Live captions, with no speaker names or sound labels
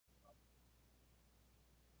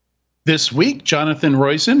This week, Jonathan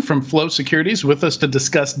Roizin from Flow Security is with us to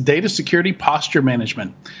discuss data security posture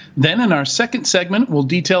management. Then in our second segment, we'll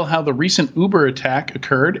detail how the recent Uber attack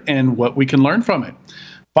occurred and what we can learn from it.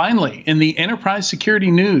 Finally, in the enterprise security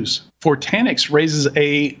news, Fortanix raises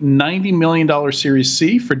a $90 million Series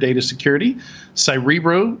C for data security.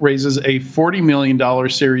 Cerebro raises a $40 million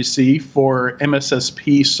Series C for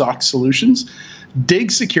MSSP SOC solutions.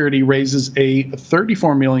 Dig Security raises a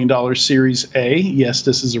 $34 million Series A. Yes,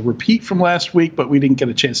 this is a repeat from last week, but we didn't get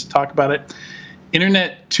a chance to talk about it.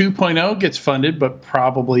 Internet 2.0 gets funded, but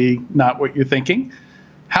probably not what you're thinking.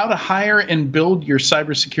 How to hire and build your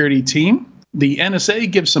cybersecurity team. The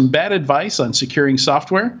NSA gives some bad advice on securing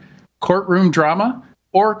software. Courtroom drama.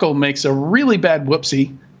 Oracle makes a really bad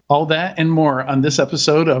whoopsie. All that and more on this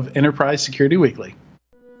episode of Enterprise Security Weekly.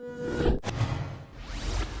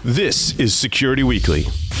 This is Security Weekly,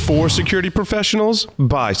 for security professionals,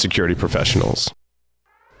 by security professionals.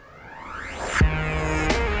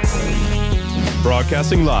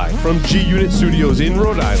 Broadcasting live from G-Unit Studios in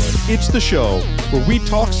Rhode Island, it's the show where we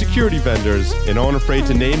talk security vendors and aren't afraid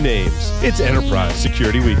to name names. It's Enterprise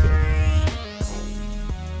Security Weekly.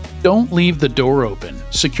 Don't leave the door open.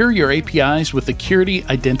 Secure your APIs with the Curity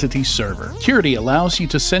Identity Server. Curity allows you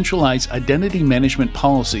to centralize identity management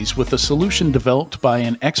policies with a solution developed by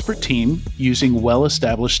an expert team using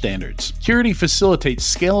well-established standards. Curity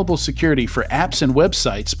facilitates scalable security for apps and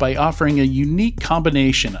websites by offering a unique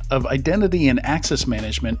combination of identity and access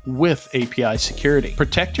management with API security.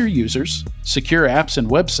 Protect your users, secure apps and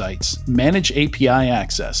websites, manage API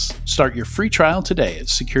access. Start your free trial today at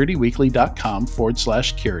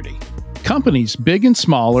securityweekly.com/Curity. Companies big and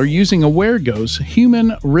small are using AwareGo's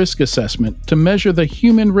human risk assessment to measure the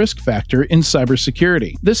human risk factor in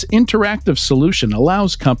cybersecurity. This interactive solution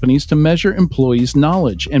allows companies to measure employees'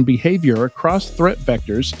 knowledge and behavior across threat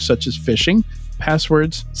vectors such as phishing,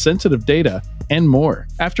 passwords, sensitive data, and more.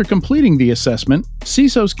 After completing the assessment,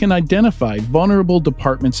 CISOs can identify vulnerable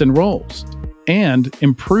departments and roles and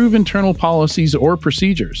improve internal policies or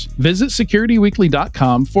procedures. Visit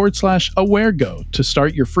securityweekly.com/AwareGo to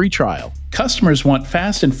start your free trial. Customers want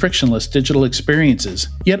fast and frictionless digital experiences,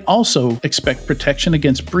 yet also expect protection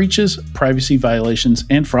against breaches, privacy violations,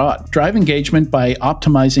 and fraud. Drive engagement by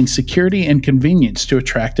optimizing security and convenience to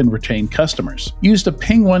attract and retain customers. Use the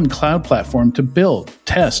PingOne cloud platform to build,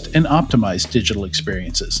 test, and optimize digital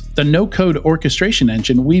experiences. The no-code orchestration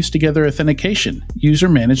engine weaves together authentication, user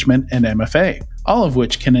management, and MFA, all of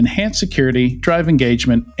which can enhance security, drive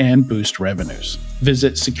engagement, and boost revenues.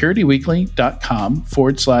 Visit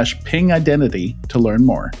securityweekly.com/ping-identity to learn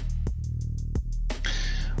more.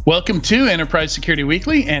 Welcome to Enterprise Security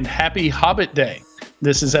Weekly and happy Hobbit Day.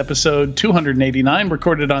 This is episode 289,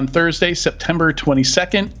 recorded on Thursday, September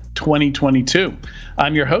 22nd, 2022.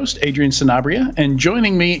 I'm your host, Adrian Sanabria, and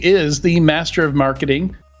joining me is the Master of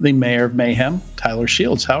Marketing, the Mayor of Mayhem, Tyler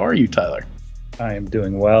Shields. How are you, Tyler? I am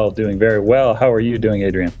doing well, doing very well. How are you doing,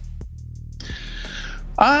 Adrian?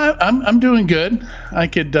 I'm doing good. I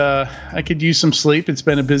could use some sleep. It's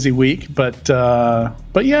been a busy week, but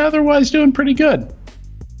yeah, otherwise doing pretty good.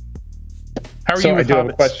 How are you with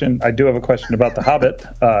Hobbits? I do have a question about the Hobbit,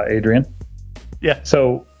 Adrian. Yeah.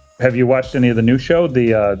 So, have you watched any of the new show,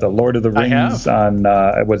 the Lord of the Rings on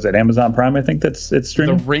was it Amazon Prime? I think it's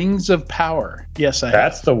streaming. The Rings of Power. Yes, I have.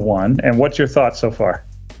 That's the one. And what's your thoughts so far?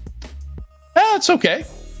 It's okay.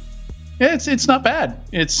 It's not bad.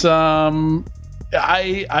 It's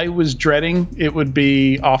I was dreading it would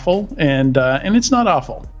be awful, and it's not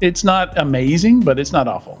awful. It's not amazing, but it's not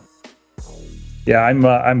awful. Yeah,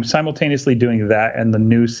 I'm simultaneously doing that and the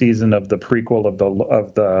new season of the prequel of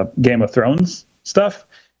the Game of Thrones stuff,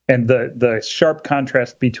 and the sharp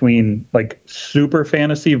contrast between like super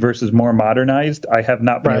fantasy versus more modernized. I have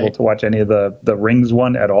not been able to watch any of the Rings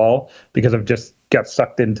one at all because I've just got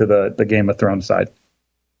sucked into the Game of Thrones side.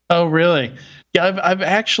 Oh, really? Yeah, I've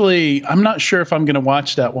actually, I'm not sure if I'm going to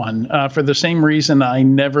watch that one for the same reason I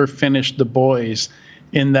never finished The Boys,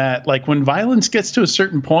 in that, like, when violence gets to a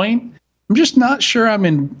certain point, I'm just not sure I'm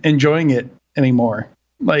enjoying it anymore.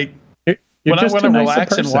 Like, when I want to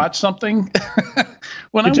relax and watch something,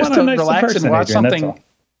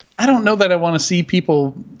 I don't know that I want to see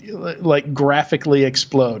people like graphically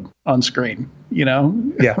explode on screen, you know?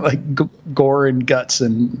 Yeah. Like gore and guts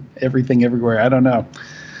and everything everywhere. I don't know.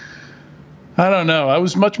 I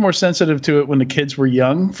was much more sensitive to it when the kids were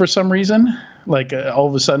young for some reason. Like all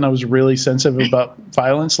of a sudden I was really sensitive about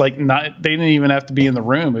violence. Like they didn't even have to be in the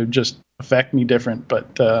room. It would just affect me different. But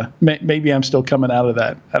maybe I'm still coming out of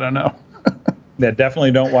that. I don't know. Yeah,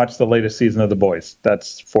 definitely don't watch the latest season of The Boys.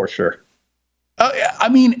 That's for sure. I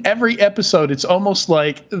mean, every episode, it's almost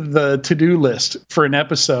like the to-do list for an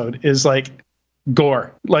episode is like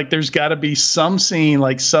gore. Like there's got to be some scene,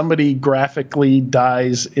 like somebody graphically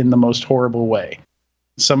dies in the most horrible way.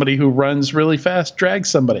 Somebody who runs really fast drags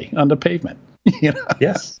somebody on the pavement. You know?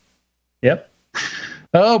 Yes. Yep.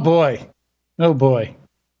 Oh boy. Oh boy.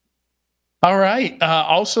 All right.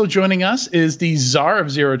 Also joining us is the czar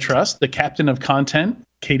of Zero Trust, the captain of content,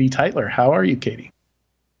 Katie Tytler. How are you, Katie?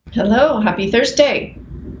 Hello. Happy Thursday.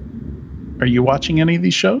 Are you watching any of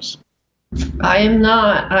these shows? I am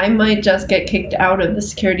not. I might just get kicked out of the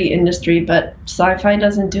security industry, but sci-fi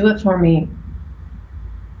doesn't do it for me.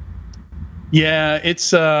 Yeah,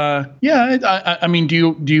 it's I mean,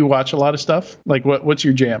 do you watch a lot of stuff? Like what's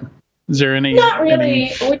your jam? Is there any? Not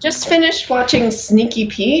really. We just finished watching Sneaky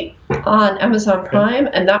Pete on Amazon Prime,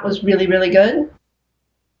 and that was really, really good.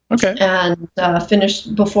 Okay. And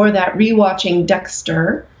finished before that rewatching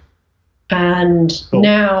Dexter. And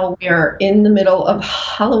now we are in the middle of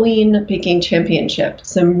Halloween Baking Championship,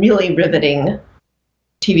 some really riveting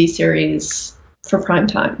TV series for prime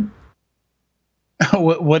time.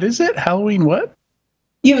 What is it? Halloween what?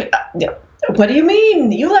 What do you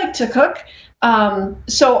mean? You like to cook?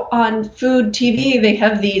 So on Food TV, they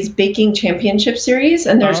have these baking championship series,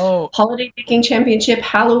 and there's Holiday Baking Championship,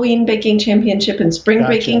 Halloween Baking Championship, and Spring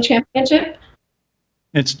Baking Championship.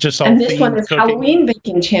 It's just all. And this one is cooking. Halloween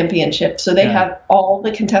Baking Championship. So they have all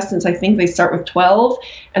the contestants. I think they start with 12,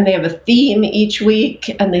 and they have a theme each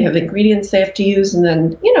week, and they have ingredients they have to use, and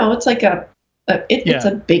then it's like it's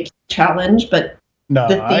a big challenge, but. No,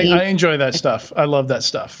 I enjoy that stuff. I love that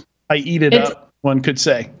stuff. I eat it up, one could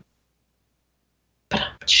say.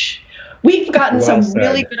 We've gotten some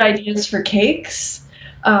really good ideas for cakes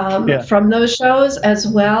from those shows as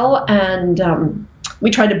well. And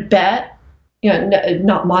we try to bet,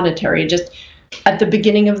 not monetary, just at the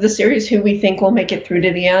beginning of the series who we think will make it through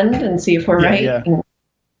to the end and see if we're right. Yeah. And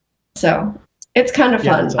so it's kind of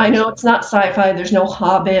fun. Awesome. I know it's not sci-fi. There's no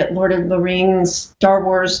Hobbit, Lord of the Rings, Star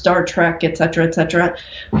Wars, Star Trek, etc.,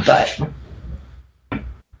 but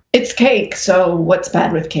it's cake. So what's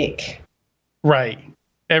bad with cake? Right.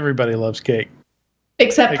 Everybody loves cake.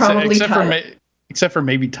 Except Tyler. Except for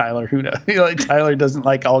maybe Tyler, who knows? Tyler doesn't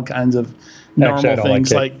like all kinds of normal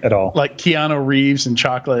things like at all. Like Keanu Reeves and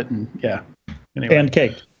chocolate and Anyway. And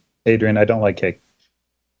cake. Adrian, I don't like cake.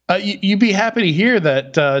 You'd be happy to hear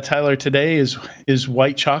that Tyler, today is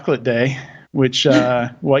White Chocolate Day, which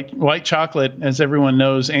white chocolate, as everyone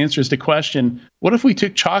knows, answers the question: what if we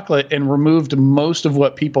took chocolate and removed most of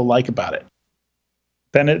what people like about it?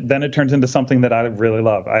 Then it turns into something that I really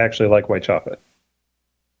love. I actually like white chocolate.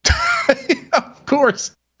 Of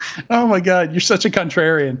course. Oh my God, you're such a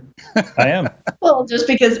contrarian. I am. Well, just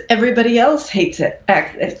because everybody else hates it.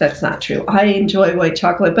 If that's not true. I enjoy white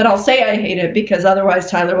chocolate, but I'll say I hate it because otherwise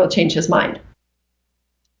Tyler will change his mind.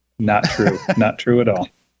 Not true. Not true at all.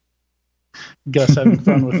 Gus having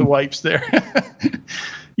fun with the wipes there.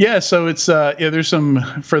 Yeah, so it's there's some,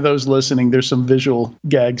 for those listening, there's some visual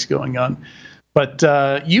gags going on. But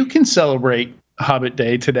you can celebrate Hobbit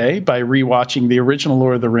Day today by rewatching the original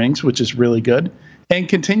Lord of the Rings, which is really good, and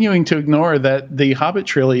continuing to ignore that the Hobbit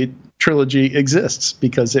trilogy exists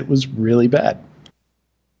because it was really bad.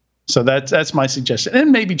 So that's my suggestion.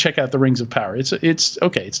 And maybe check out the Rings of Power. It's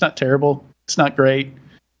okay. It's not terrible. It's not great.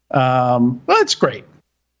 Well, it's great.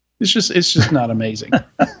 It's just not amazing.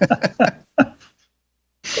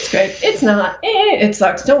 It's great. It's not. It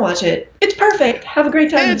sucks. Don't watch it. It's perfect. Have a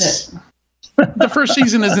great time with it. The first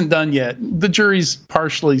season isn't done yet. The jury's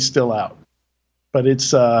partially still out, but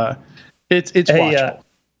it's watchable.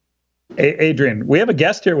 Adrian, we have a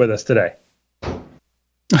guest here with us today.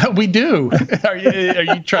 We do. Are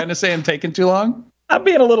you trying to say I'm taking too long? I'm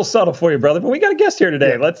being a little subtle for you, brother, but we got a guest here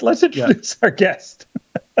today. Yeah. Let's introduce our guest.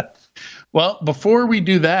 Well, before we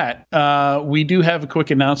do that, we do have a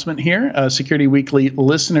quick announcement here. Security Weekly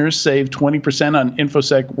listeners save 20% on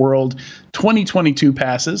InfoSec World 2022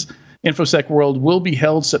 passes. InfoSec World will be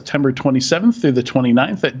held September 27th through the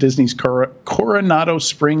 29th at Disney's Coronado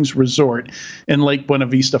Springs Resort in Lake Buena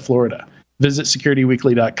Vista, Florida. Visit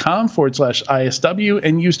securityweekly.com/ISW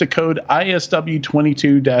and use the code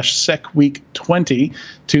ISW22-SecWeek20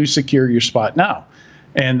 to secure your spot now.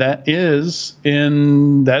 And that's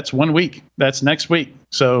 1 week. That's next week.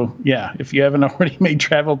 So yeah, if you haven't already made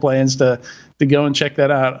travel plans to go and check that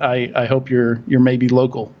out, I hope you're maybe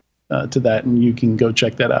local to that and you can go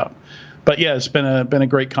check that out. But yeah, it's been a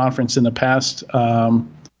great conference in the past.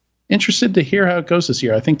 Interested to hear how it goes this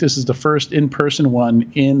year. I think this is the first in-person one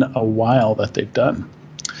in a while that they've done.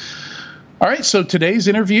 All right, so today's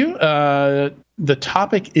interview, the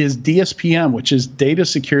topic is DSPM, which is Data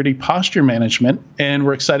Security Posture Management. And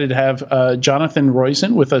we're excited to have Jonathan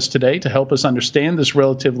Roizin with us today to help us understand this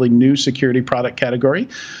relatively new security product category.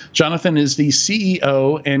 Jonathan is the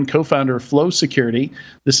CEO and co-founder of Flow Security.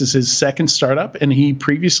 This is his second startup, and he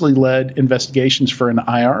previously led investigations for an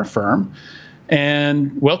IR firm.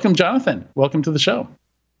 And welcome, Jonathan. Welcome to the show.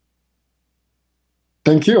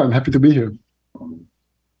 Thank you. I'm happy to be here.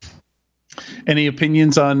 Any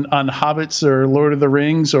opinions on Hobbits or Lord of the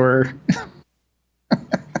Rings or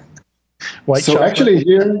White So Chocolate? actually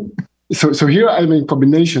here I'm in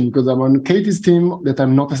combination because I'm on Katie's team that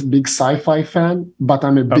I'm not a big sci-fi fan, but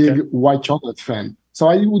I'm a big White Chocolate fan. So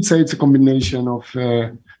I would say it's a combination of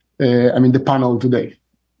the panel today.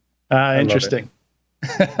 Interesting.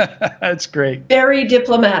 That's great. Very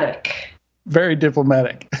diplomatic. Very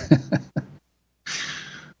diplomatic.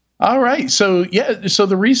 All right. So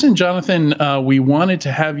the reason, Jonathan, we wanted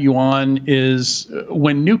to have you on is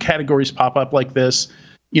when new categories pop up like this,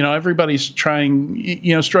 everybody's struggling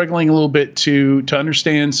a little bit to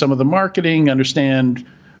understand some of the marketing, understand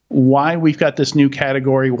why we've got this new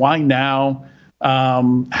category, why now,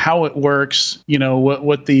 how it works,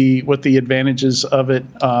 what the advantages of it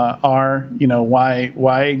are,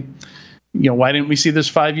 why didn't we see this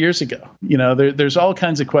 5 years ago? There's all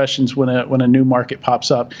kinds of questions when a new market pops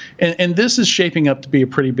up, and this is shaping up to be a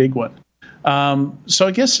pretty big one. So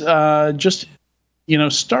I guess just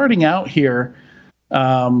starting out here,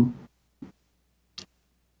 how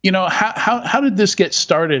did this get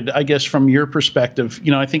started? I guess from your perspective,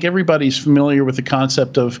 I think everybody's familiar with the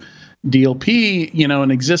concept of DLP,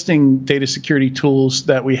 and existing data security tools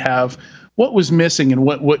that we have. What was missing, and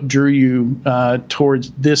what drew you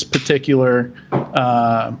towards this particular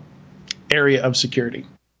area of security?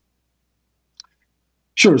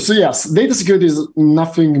 Sure. So yes, data security is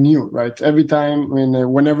nothing new, right? Every time,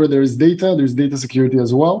 whenever there is data, there's data security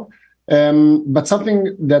as well. But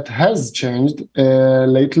something that has changed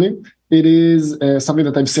lately, it is something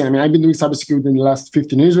that I've seen. I've been doing cybersecurity in the last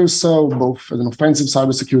 15 years or so, both as an offensive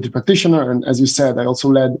cybersecurity practitioner, and as you said, I also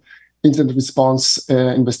led incident response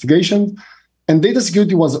investigation. And data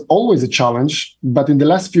security was always a challenge, but in the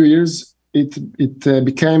last few years, it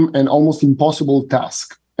became an almost impossible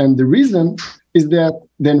task. And the reason is that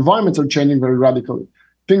the environments are changing very radically.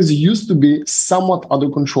 Things used to be somewhat under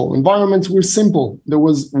control. Environments were simple. There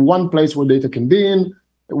was one place where data can be in,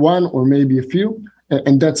 one or maybe a few,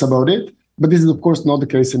 and that's about it. But this is, of course, not the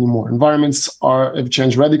case anymore. Environments have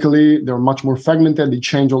changed radically. They're much more fragmented. They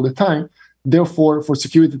change all the time. Therefore, for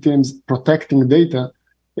security teams, protecting data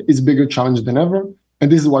is a bigger challenge than ever.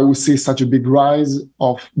 And this is why we see such a big rise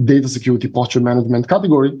of data security posture management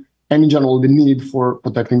category, and in general, the need for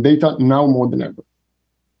protecting data now more than ever.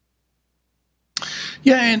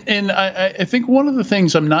 Yeah, and I think one of the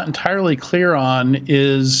things I'm not entirely clear on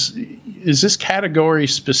is this category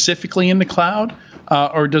specifically in the cloud,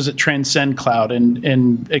 or does it transcend cloud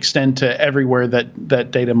and extend to everywhere that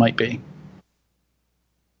data might be?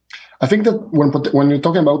 I think that when you're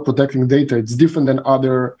talking about protecting data, it's different than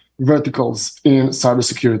other verticals in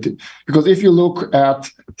cybersecurity. Because if you look at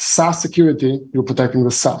SaaS security, you're protecting the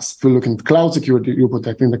SaaS. If you're looking at cloud security, you're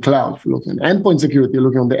protecting the cloud. If you're looking at endpoint security, you're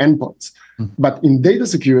looking at the endpoints. Mm-hmm. But in data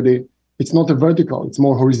security, it's not a vertical, it's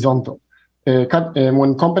more horizontal.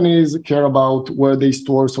 When companies care about where they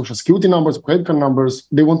store social security numbers, credit card numbers,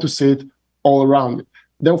 they want to see it all around it.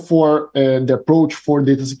 Therefore, the approach for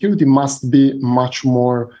data security must be much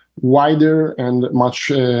more wider and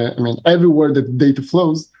much, everywhere that data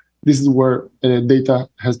flows, this is where data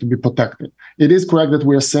has to be protected. It is correct that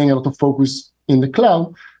we are seeing a lot of focus in the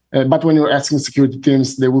cloud, but when you're asking security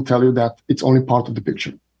teams, they will tell you that it's only part of the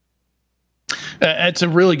picture. It's a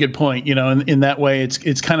really good point. In that way,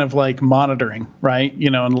 it's kind of like monitoring, right?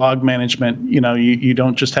 And log management. You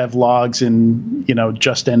don't just have logs in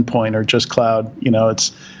just endpoint or just cloud.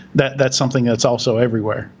 It's that's something that's also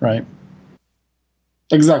everywhere, right?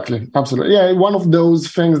 Exactly, absolutely. Yeah, one of those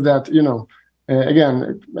things that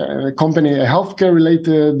again, a company, a healthcare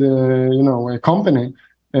related, a company,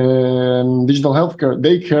 digital healthcare,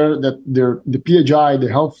 they care that the PHI, the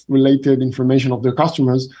health related information of their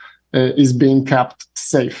customers, is being kept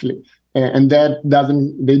safely, and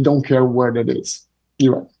they don't care where that is.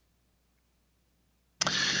 You're right.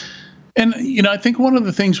 And I think one of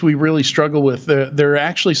the things we really struggle with, there are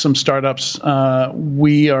actually some startups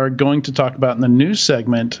we are going to talk about in the news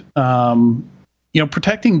segment.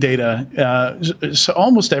 Protecting data. So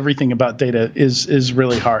almost everything about data is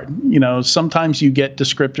really hard. Sometimes you get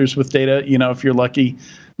descriptors with data. If you're lucky,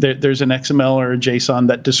 there's an XML or a JSON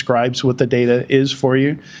that describes what the data is for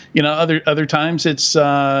you. Other times it's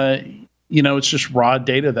it's just raw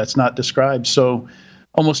data that's not described. So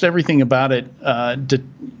almost everything about it,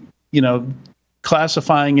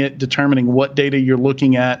 classifying it, determining what data you're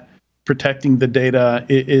looking at, protecting the data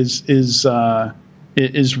is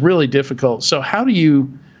really difficult. So how do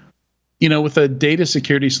you, with a data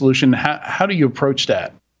security solution, how do you approach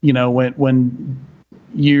that? When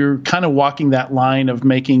you're kind of walking that line of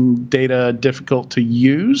making data difficult to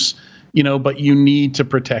use, but you need to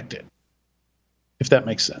protect it, if that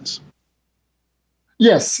makes sense.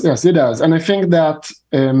 Yes, it does. And I think that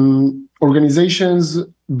organizations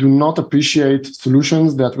do not appreciate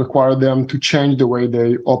solutions that require them to change the way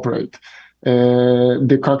they operate.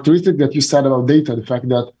 The characteristic that you said about data, the fact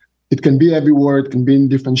that it can be everywhere, it can be in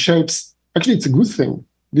different shapes, actually, it's a good thing.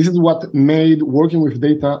 This is what made working with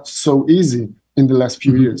data so easy in the last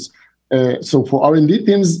few years. So for R&D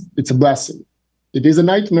teams, it's a blessing. It is a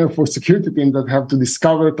nightmare for security teams that have to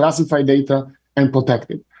discover, classify data, and protect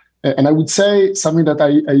it. And I would say something that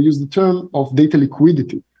I use the term of data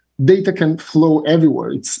liquidity. Data can flow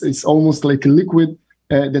everywhere. It's almost like a liquid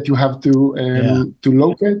that you have to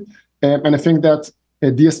locate. And I think that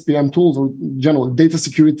DSPM tools or general data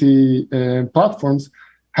security platforms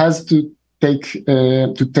has to take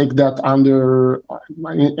that under.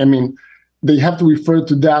 I mean, they have to refer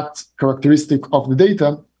to that characteristic of the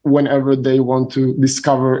data whenever they want to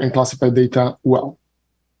discover and classify data well.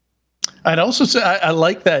 I'd also say I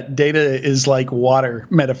like that data is like water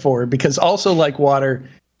metaphor, because also like water,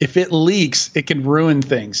 if it leaks, it can ruin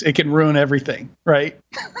things. It can ruin everything, right?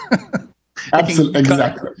 Absolutely,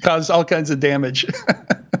 exactly. Cause all kinds of damage.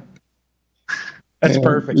 That's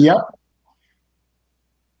perfect. Yeah.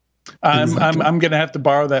 I'm going to have to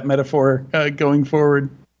borrow that metaphor going forward.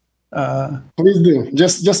 Please do.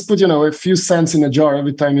 Just put a few cents in a jar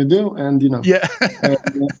every time you do, and Yeah.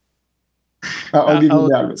 I'll give you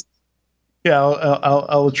the address. Yeah,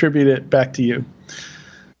 I'll attribute it back to you.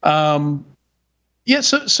 So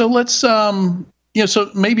let's so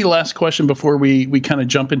maybe last question before we kind of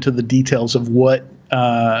jump into the details of what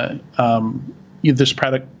this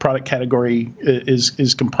product category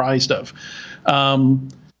is comprised of.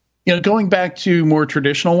 Going back to more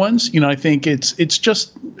traditional ones, I think it's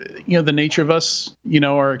just the nature of us,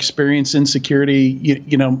 our experience in security.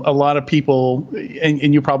 A lot of people,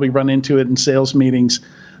 and you probably run into it in sales meetings,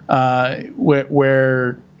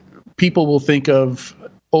 where people will think of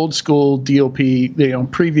old school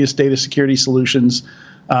DLP, previous data security solutions,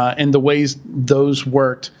 and the ways those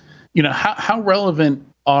worked. How relevant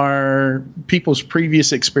are people's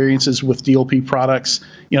previous experiences with DLP products?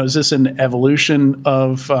 Is this an evolution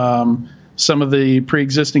of some of the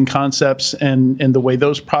pre-existing concepts and the way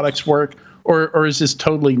those products work, or is this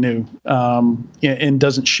totally new and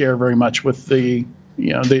doesn't share very much with the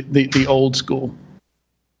old school?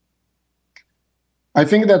 I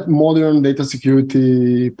think that modern data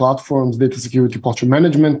security platforms, data security posture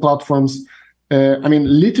management platforms,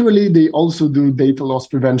 literally they also do data loss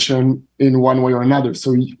prevention in one way or another.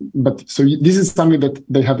 So this is something that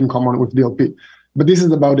they have in common with DLP. But this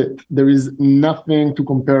is about it. There is nothing to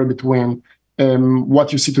compare between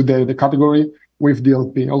what you see today, the category, with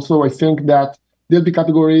DLP. Also, I think that DLP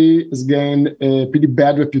category has gained a pretty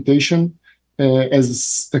bad reputation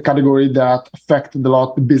as a category that affected a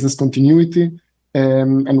lot the business continuity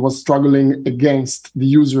and was struggling against the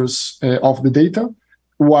users of the data.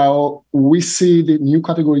 While we see the new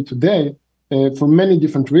category today, for many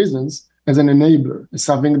different reasons, as an enabler, as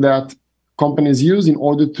something that companies use in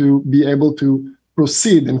order to be able to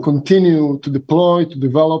proceed and continue to deploy, to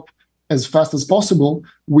develop as fast as possible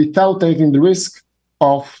without taking the risk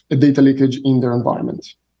of a data leakage in their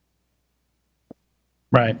environment.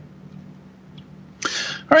 Right.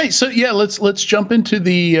 All right, so let's jump into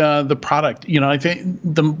the product. I think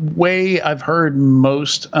the way I've heard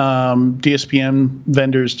most DSPM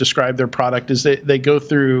vendors describe their product is they go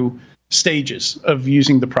through stages of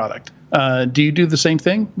using the product. Do you do the same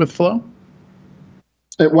thing with Flow?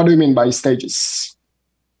 What do you mean by stages?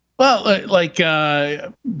 Well, like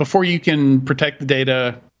before you can protect the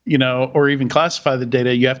data, or even classify the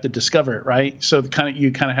data, you have to discover it, right? So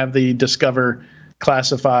you have the discover,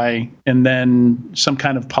 classify, and then some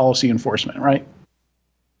kind of policy enforcement, right?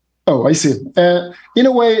 Oh, I see. In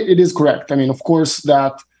a way, it is correct. Of course,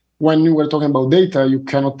 that when we're talking about data, you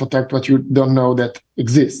cannot protect what you don't know that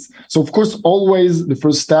exists. So, of course, always the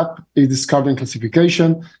first step is discovering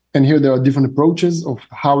classification. And here there are different approaches of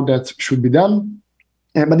how that should be done.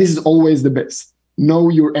 But this is always the base. Know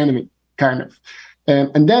your enemy, kind of.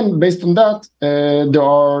 And then based on that, there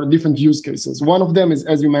are different use cases. One of them is,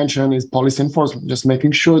 as you mentioned, is policy enforcement, just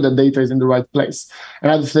making sure that data is in the right place.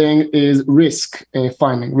 Another thing is risk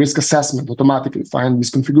finding, risk assessment, automatically find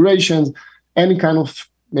misconfigurations, any kind of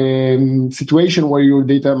situation where your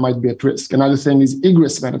data might be at risk. Another thing is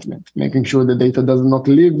egress management, making sure the data does not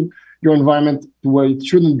leave your environment to where it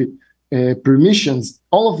shouldn't be. Permissions,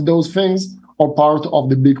 all of those things are part of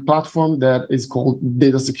the big platform that is called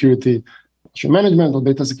data security management or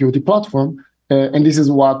data security platform. And this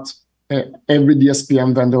is what every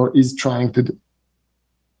DSPM vendor is trying to do.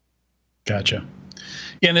 Gotcha.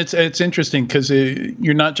 Yeah, and it's interesting because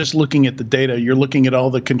you're not just looking at the data, you're looking at all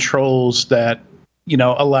the controls that,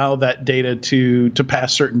 allow that data to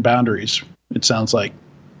pass certain boundaries, it sounds like.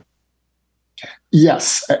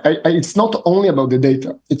 Yes, it's not only about the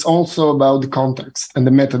data, it's also about the context and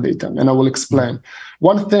the metadata, and I will explain.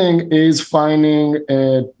 One thing is finding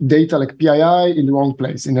data like PII in the wrong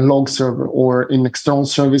place, in a log server or in external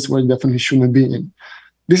service where it definitely shouldn't be in.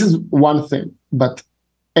 This is one thing, but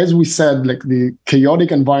as we said, like the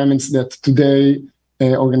chaotic environments that today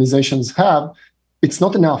organizations have, it's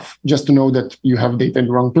not enough just to know that you have data in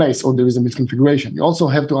the wrong place or there is a misconfiguration. You also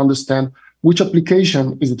have to understand which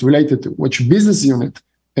application is it related to, which business unit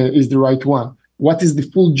is the right one, what is the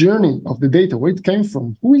full journey of the data, where it came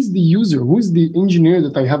from, who is the user, who is the engineer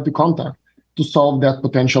that I have to contact to solve that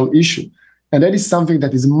potential issue. And that is something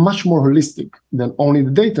that is much more holistic than only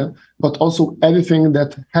the data, but also everything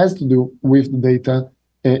that has to do with the data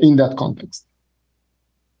in that context.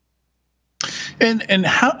 And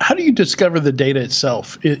how do you discover the data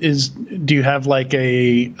itself? Do you have like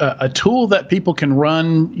a tool that people can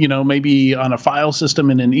run, maybe on a file system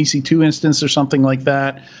in an EC2 instance or something like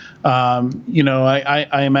that?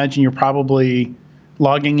 I imagine you're probably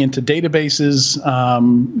logging into databases.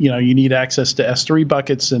 You need access to S3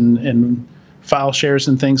 buckets and file shares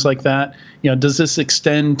and things like that. Does this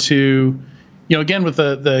extend to, again, with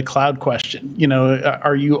the cloud question,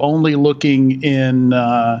 are you only looking in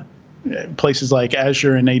places like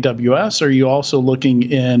Azure and AWS? Or are you also looking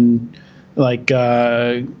in like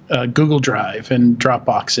Google Drive and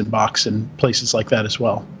Dropbox and Box and places like that as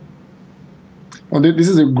well? Well, this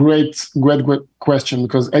is a great question,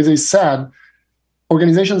 because as I said,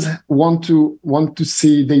 organizations want to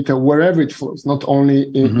see data wherever it flows, not only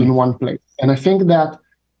in one place. And I think that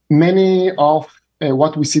many of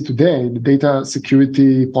what we see today, the data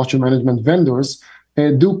security posture management vendors,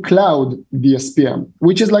 do cloud DSPM,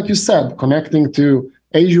 which is, like you said, connecting to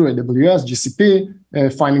Azure, AWS,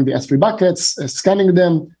 GCP, finding the S3 buckets, scanning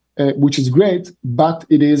them, which is great, but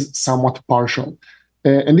it is somewhat partial.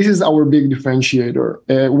 And this is our big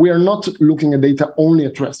differentiator. We are not looking at data only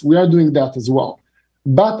at rest. We are doing that as well.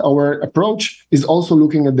 But our approach is also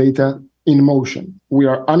looking at data in motion. We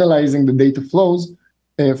are analyzing the data flows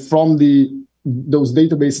from those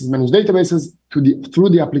databases, managed databases, through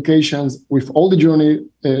the applications, with all the journey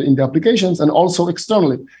in the applications, and also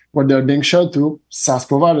externally, where they're being shared to SaaS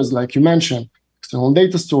providers, like you mentioned, external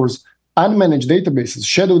data stores, unmanaged databases,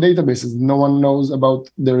 shadow databases, no one knows about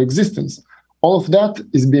their existence. All of that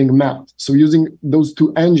is being mapped. So using those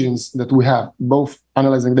two engines that we have, both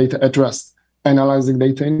analyzing data at rest, analyzing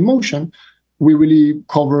data in motion, we really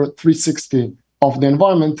cover 360 of the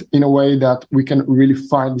environment in a way that we can really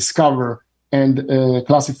discover and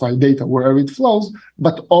classify data wherever it flows,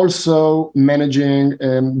 but also managing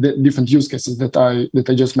the different use cases that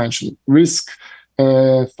I just mentioned: risk,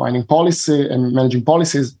 finding policy and managing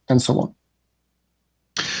policies, and so on.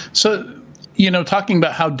 So, talking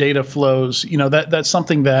about how data flows, that's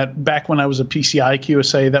something that back when I was a PCI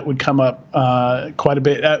QSA, that would come up quite a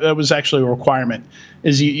bit. That was actually a requirement,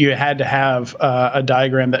 is you had to have a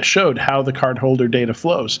diagram that showed how the cardholder data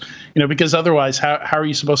flows, because otherwise, how are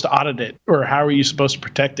you supposed to audit it, or how are you supposed to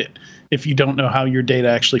protect it if you don't know how your data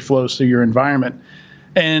actually flows through your environment?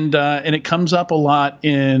 And it comes up a lot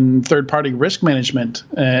in third-party risk management,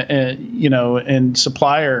 and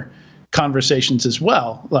supplier conversations as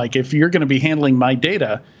well. Like, if you're going to be handling my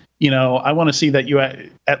data, I want to see that you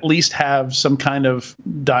at least have some kind of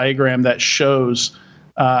diagram that shows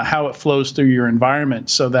how it flows through your environment,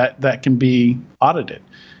 so that can be audited.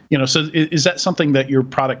 So is that something that your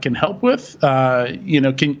product can help with?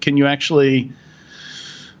 Can you actually,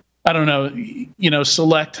 I don't know,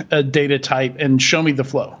 select a data type and show me the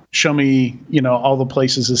flow, show me, all the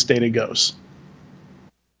places this data goes?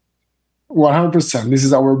 100%. This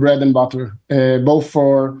is our bread and butter, both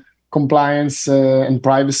for compliance and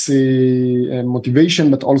privacy and motivation,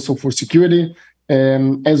 but also for security.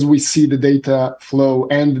 As we see the data flow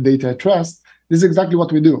and the data at rest, this is exactly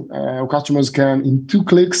what we do. Our customers can, in 2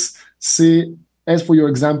 clicks, see as for your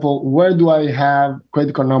example, where do I have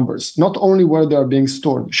credit card numbers? Not only where they are being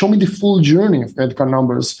stored. Show me the full journey of credit card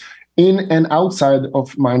numbers in and outside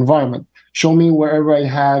of my environment. Show me wherever I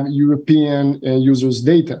have European users'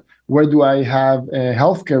 data. Where do I have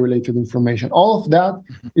healthcare-related information? All of that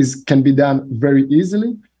can be done very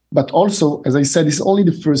easily. But also, as I said, it's only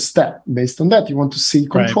the first step. Based on that, you want to see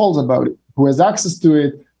controls about it. Who has access to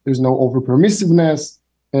it? There's no over-permissiveness,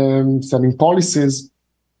 setting policies.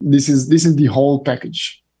 This is the whole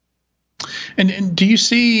package. And do you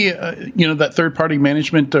see, that third-party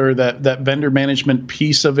management or that vendor management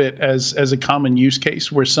piece of it as a common use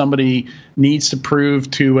case where somebody needs to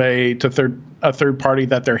prove to a third party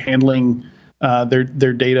that they're handling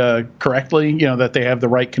their data correctly, that they have the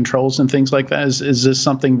right controls and things like that? Is this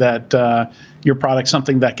something that your product,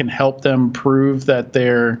 something that can help them prove that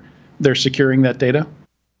they're securing that data?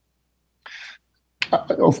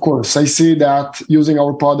 Of course, I see that using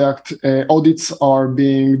our product, audits are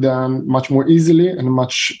being done much more easily and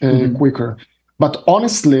much quicker. But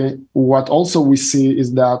honestly, what also we see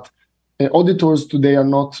is that auditors today are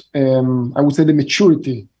not, I would say the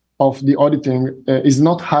maturity of the auditing is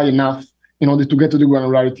not high enough in order to get to the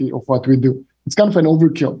granularity of what we do. It's kind of an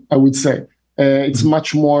overkill, I would say. It's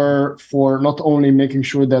much more for not only making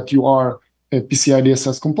sure that you are PCI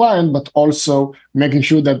DSS compliant, but also making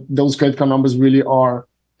sure that those credit card numbers really are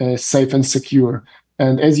safe and secure.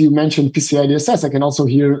 And as you mentioned, PCI DSS, I can also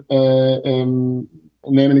here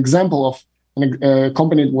name an example of a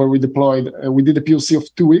company where we deployed, we did a POC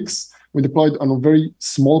of 2 weeks. We deployed on a very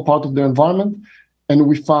small part of their environment, and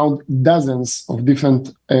we found dozens of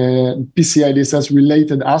different PCI DSS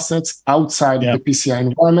related assets outside of the PCI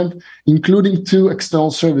environment, including 2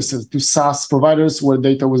 external services, 2 SaaS providers where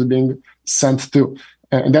data was being sent to.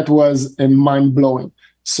 And that was mind-blowing.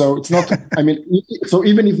 So it's not, so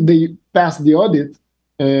even if they pass the audit,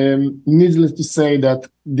 needless to say that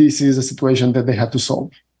this is a situation that they had to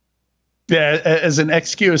solve. Yeah, as an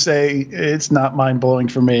ex-QSA, it's not mind-blowing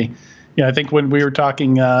for me. Yeah, I think when we were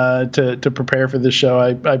talking to prepare for this show,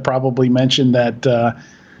 I probably mentioned that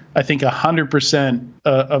I think 100%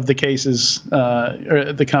 of the cases,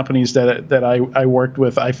 or the companies that I worked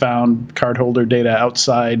with, I found cardholder data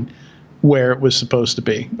outside where it was supposed to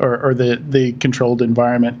be, or the controlled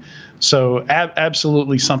environment. So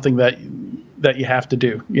absolutely something that you have to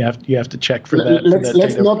do. You have to check for that.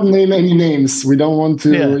 Let's not name any names. We don't want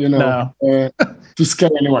to to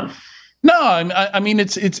scare anyone. No, I mean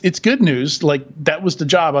it's good news. Like that was the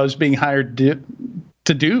job I was being hired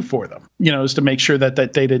to do for them. Is to make sure that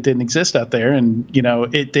data didn't exist out there, and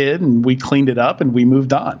it did, and we cleaned it up and we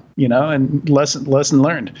moved on. And lesson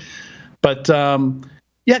learned. But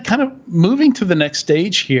kind of moving to the next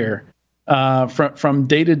stage here, from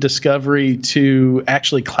data discovery to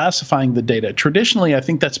actually classifying the data. Traditionally, I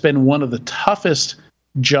think that's been one of the toughest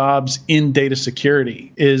jobs in data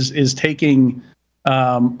security is taking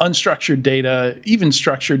unstructured data, even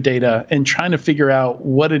structured data, and trying to figure out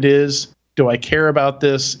what it is. Do I care about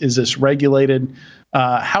this? Is this regulated?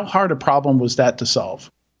 How hard a problem was that to solve?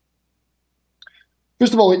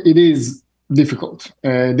 First of all, it is difficult.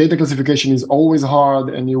 Data classification is always hard,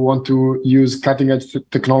 and you want to use cutting-edge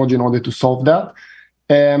technology in order to solve that.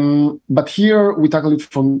 But here we tackle it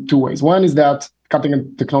from 2 ways. One is that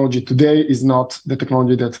cutting-edge technology today is not the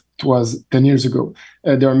technology that it was 10 years ago.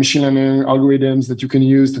 There are machine learning algorithms that you can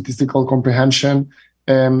use, statistical comprehension,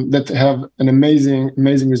 that have an amazing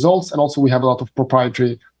results. And also we have a lot of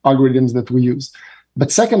proprietary algorithms that we use.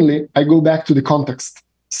 But secondly, I go back to the context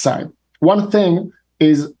side. One thing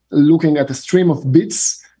is looking at a stream of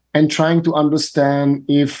bits and trying to understand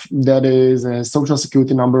if that is a social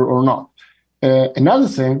security number or not. Another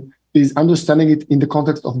thing is understanding it in the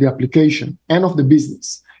context of the application and of the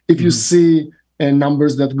business. If you see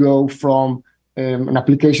numbers that go from an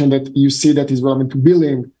application that you see that is relevant to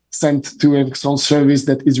billing sent to an external service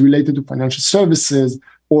that is related to financial services,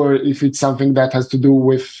 or if it's something that has to do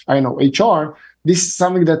with, HR, this is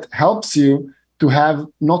something that helps you to have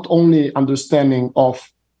not only understanding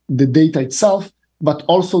of the data itself, but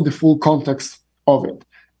also the full context of it.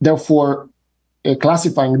 Therefore,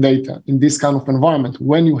 classifying data in this kind of environment,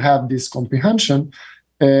 when you have this comprehension,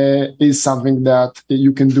 is something that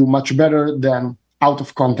you can do much better than out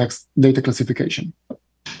of context data classification.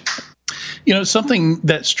 Something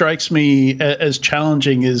that strikes me as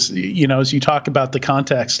challenging is, as you talk about the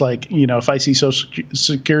context, like, if I see social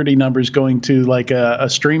security numbers going to like a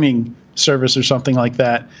streaming service or something like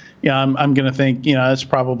that, I'm going to think, that's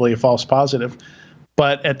probably a false positive.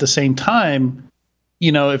 But at the same time,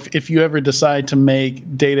 if you ever decide to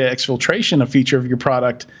make data exfiltration a feature of your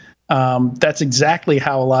product, that's exactly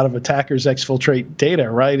how a lot of attackers exfiltrate data,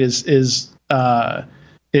 right? Is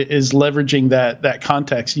is leveraging that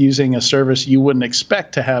context using a service you wouldn't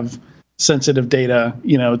expect to have sensitive data,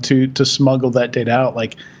 to smuggle that data out,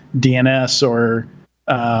 like DNS or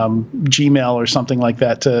Gmail or something like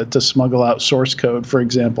that, to smuggle out source code, for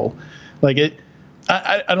example. Like it,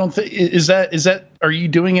 I don't think is that. Are you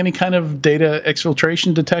doing any kind of data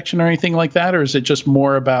exfiltration detection or anything like that, or is it just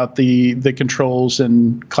more about the controls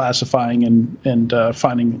and classifying and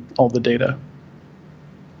finding all the data?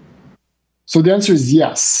 So the answer is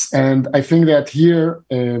yes, and I think that here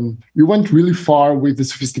we went really far with the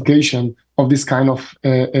sophistication of this kind of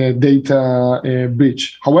data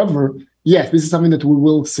breach. However, yes, this is something that we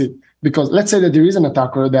will see, because let's say that there is an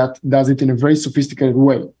attacker that does it in a very sophisticated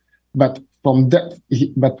way, but when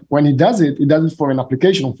he does it for an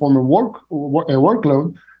application or for a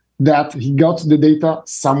workload that he got the data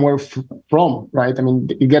somewhere from, right? I mean,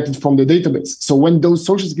 he gets it from the database. So when those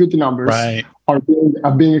social security numbers are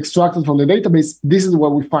being extracted from the database, this is where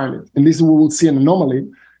we find it, and this is where we'll see an anomaly.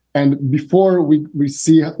 And before we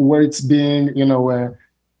see where it's being,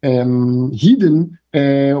 hidden,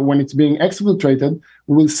 when it's being exfiltrated,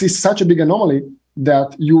 we will see such a big anomaly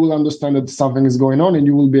that you will understand that something is going on, and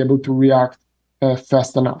you will be able to react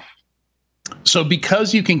fast enough. So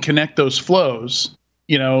because you can connect those flows,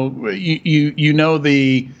 there's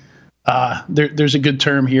a good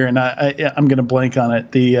term here, and I'm going to blank on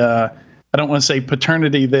it. I don't want to say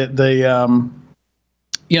paternity. The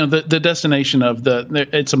destination of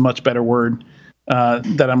it's a much better word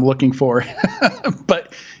that I'm looking for,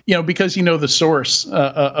 but because the source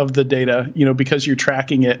of the data, because you're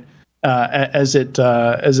tracking it as it.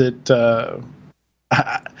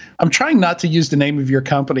 I'm trying not to use the name of your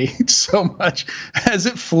company so much as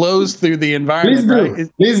it flows through the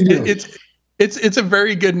environment. Please do. It's a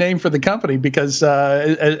very good name for the company, because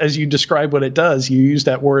as you describe what it does, you use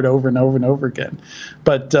that word over and over and over again.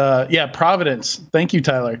 But providence. Thank you,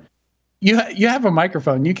 Tyler. You have a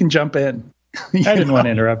microphone. You can jump in. I didn't want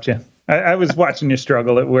to interrupt you. I was watching you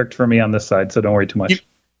struggle. It worked for me on this side, so don't worry too much.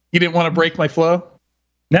 You didn't want to break my flow?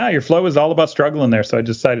 No, your flow was all about struggling there, so I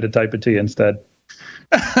decided to type it to you instead.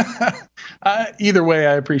 Either way,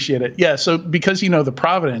 I appreciate it. Yeah, so because the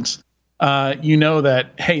provenance, that,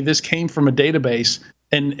 hey, this came from a database,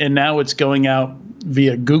 and now it's going out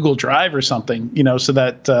via Google Drive or something, so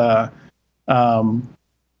that,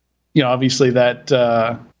 obviously that,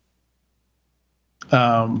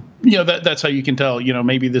 that's how you can tell,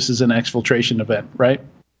 maybe this is an exfiltration event, right?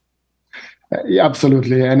 Yeah,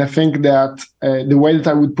 absolutely. And I think that the way that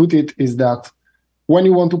I would put it is that when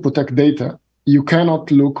you want to protect data, you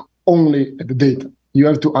cannot look only at the data. You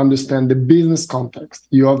have to understand the business context.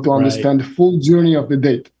 You have to understand the full journey of the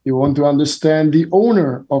data. You want to understand the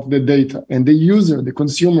owner of the data and the user, the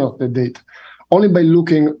consumer of the data. Only by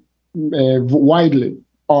looking widely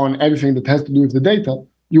on everything that has to do with the data,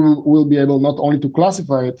 you will be able not only to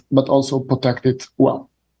classify it, but also protect it well.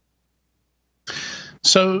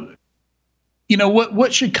 So,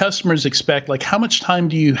 what should customers expect? Like, how much time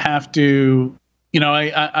do you have to,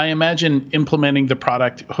 I imagine implementing the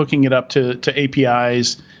product, hooking it up to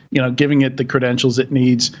APIs, giving it the credentials it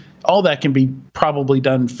needs, all that can be probably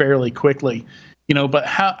done fairly quickly, but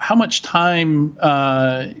how much time,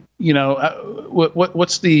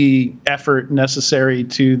 what's the effort necessary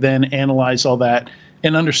to then analyze all that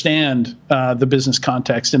and understand the business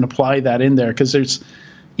context and apply that in there? Because there's,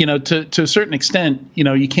 to a certain extent,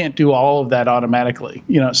 you can't do all of that automatically.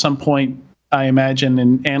 At some point, I imagine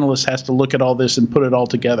an analyst has to look at all this and put it all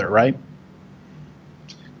together, right?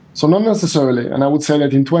 So not necessarily. And I would say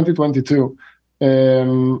that in 2022,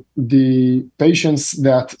 the patience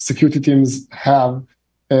that security teams have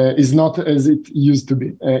is not as it used to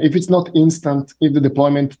be. If it's not instant, if the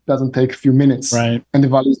deployment doesn't take a few minutes, right, and the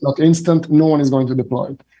value is not instant, no one is going to deploy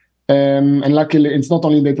it. And luckily, it's not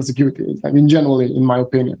only data security, I mean, generally, in my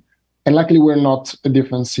opinion. And luckily, we're not a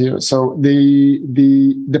difference here. So the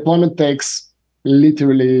deployment takes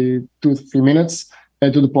literally 2 to 3 minutes to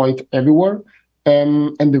deploy it everywhere.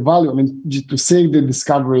 And the value, I mean, just to save the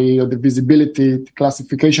discovery or the visibility, the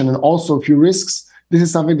classification, and also a few risks, this is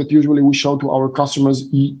something that usually we show to our customers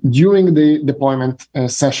during the deployment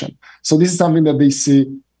session. So this is something that they see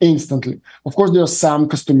instantly. Of course, there are some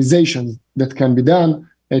customizations that can be done.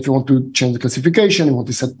 If you want to change the classification, you want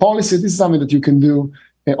to set policy, this is something that you can do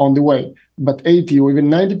on the way. But 80 or even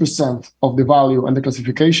 90% of the value and the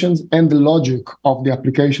classifications and the logic of the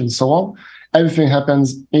application and so on, everything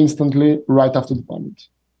happens instantly right after deployment.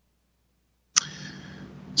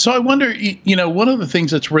 So I wonder, one of the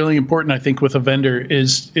things that's really important, I think, with a vendor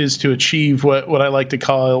is to achieve what I like to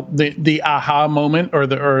call the aha moment or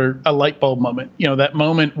a light bulb moment. That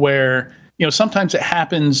moment where sometimes it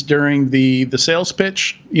happens during the sales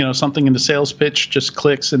pitch. Something in the sales pitch just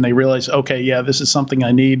clicks and they realize, okay, yeah, this is something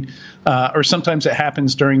I need. Or sometimes it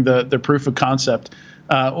happens during the proof of concept.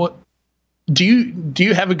 Do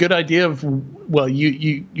you have a good idea of, well,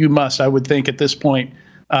 you must, I would think at this point,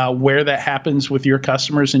 where that happens with your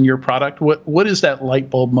customers and your product? What is that light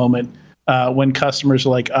bulb moment when customers are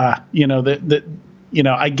like, I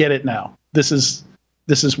get it now. This is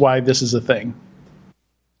why this is a thing.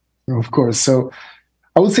 Of course. So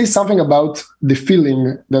I would say something about the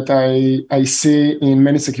feeling that I see in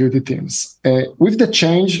many security teams. With the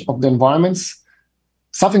change of the environments,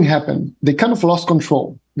 something happened. They kind of lost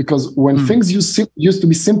control, because when things used to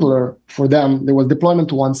be simpler for them, there was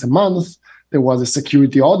deployment once a month, there was a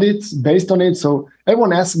security audit based on it. So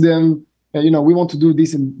everyone asked them, we want to do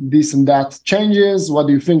this and that changes. What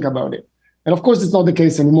do you think about it? And of course, it's not the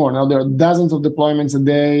case anymore. Now there are dozens of deployments a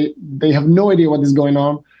day. They have no idea what is going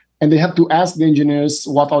on. And they have to ask the engineers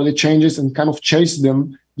what are the changes and kind of chase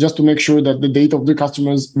them just to make sure that the data of the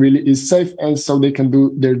customers really is safe, and so they can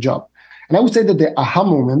do their job. And I would say that the aha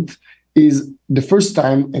moment is the first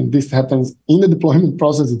time, and this happens in the deployment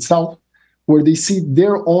process itself, where they see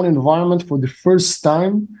their own environment for the first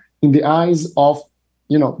time in the eyes of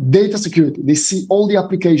data security. They see all the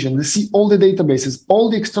applications, they see all the databases,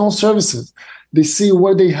 all the external services. They see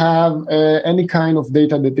where they have any kind of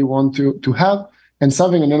data that they want to have. And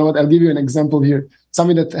something, and you know what, I'll give you an example here.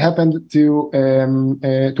 Something that happened to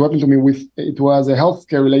happen to me with, it was a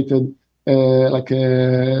healthcare related,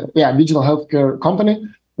 digital healthcare company,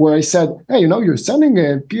 where I said, hey, you're sending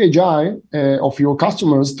a PHI of your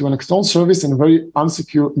customers to an external service in a very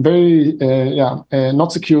unsecure,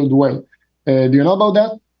 not secured way. Do you know about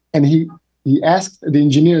that? And he asked the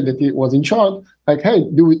engineer that he was in charge, like, hey,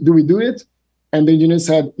 do we do it? And the engineer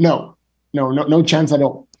said, no chance at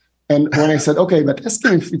all. And when I said, okay, but ask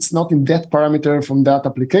him if it's not in that parameter from that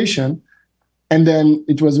application, and then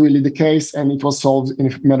it was really the case, and it was solved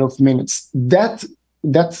in a matter of minutes. That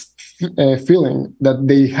feeling that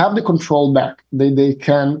they have the control back, they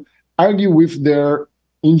can argue with their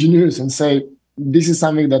engineers and say, this is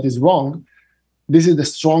something that is wrong. This is the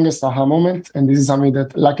strongest aha moment, and this is something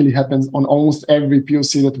that luckily happens on almost every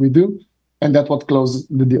POC that we do, and that's what closes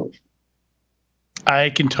the deal.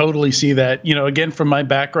 I can totally see that. Again, from my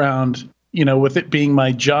background, with it being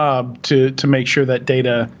my job to make sure that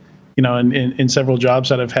data, in several jobs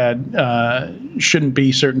that I've had, shouldn't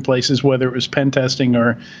be certain places, whether it was pen testing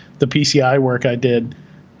or the PCI work I did.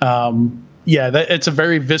 It's a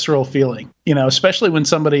very visceral feeling, especially when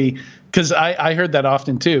somebody, because I heard that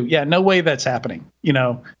often too. Yeah, no way that's happening.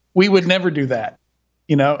 We would never do that.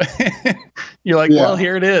 You're like, well,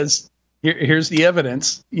 here it is. Here's the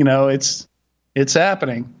evidence. It's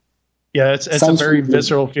happening. Yeah, it's a very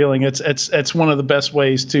visceral feeling. It's one of the best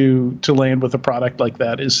ways to land with a product like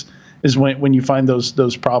that is when you find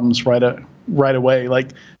those problems right away.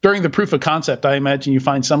 Like during the proof of concept, I imagine you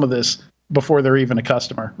find some of this before they're even a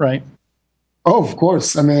customer, right? Oh, of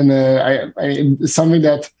course. I mean, something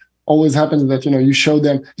that always happens that you show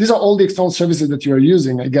them, these are all the external services that you are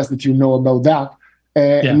using. I guess that you know about that,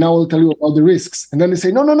 and now I'll tell you about the risks. And then they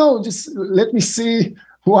say, no, just let me see.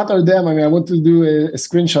 What are them? I mean, I want to do a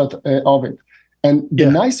screenshot of it. And the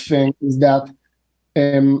nice thing is that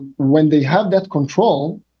when they have that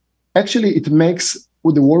control, actually it makes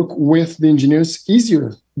the work with the engineers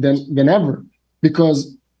easier than ever.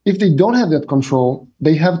 Because if they don't have that control,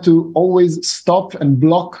 they have to always stop and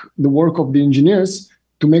block the work of the engineers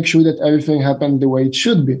to make sure that everything happens the way it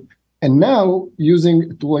should be. And now, using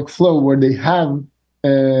a tool like Flow, where they have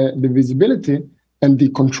the visibility and the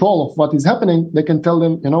control of what is happening, they can tell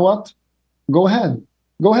them, you know what, go ahead.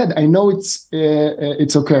 I know it's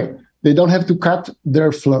okay. They don't have to cut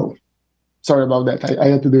their flow. Sorry about that. I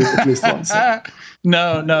had to do it at least once.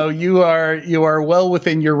 No, you are well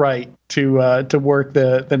within your right to work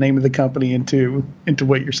the name of the company into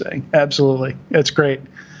what you're saying. Absolutely, that's great.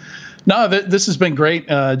 No, this has been great,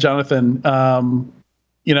 Jonathan. I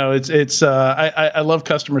love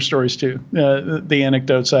customer stories too. The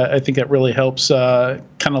anecdotes, I think that really helps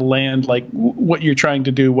kind of land like what you're trying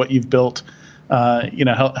to do, what you've built.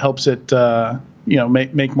 Helps it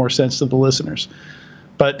make more sense to the listeners.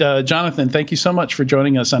 But Jonathan, thank you so much for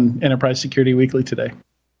joining us on Enterprise Security Weekly today.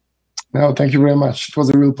 No, thank you very much. It was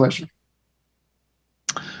a real pleasure.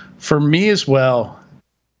 For me as well.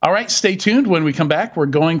 All right, stay tuned. When we come back, we're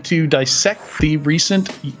going to dissect the recent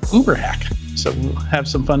Uber hack. So we'll have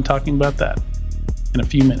some fun talking about that in a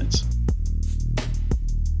few minutes.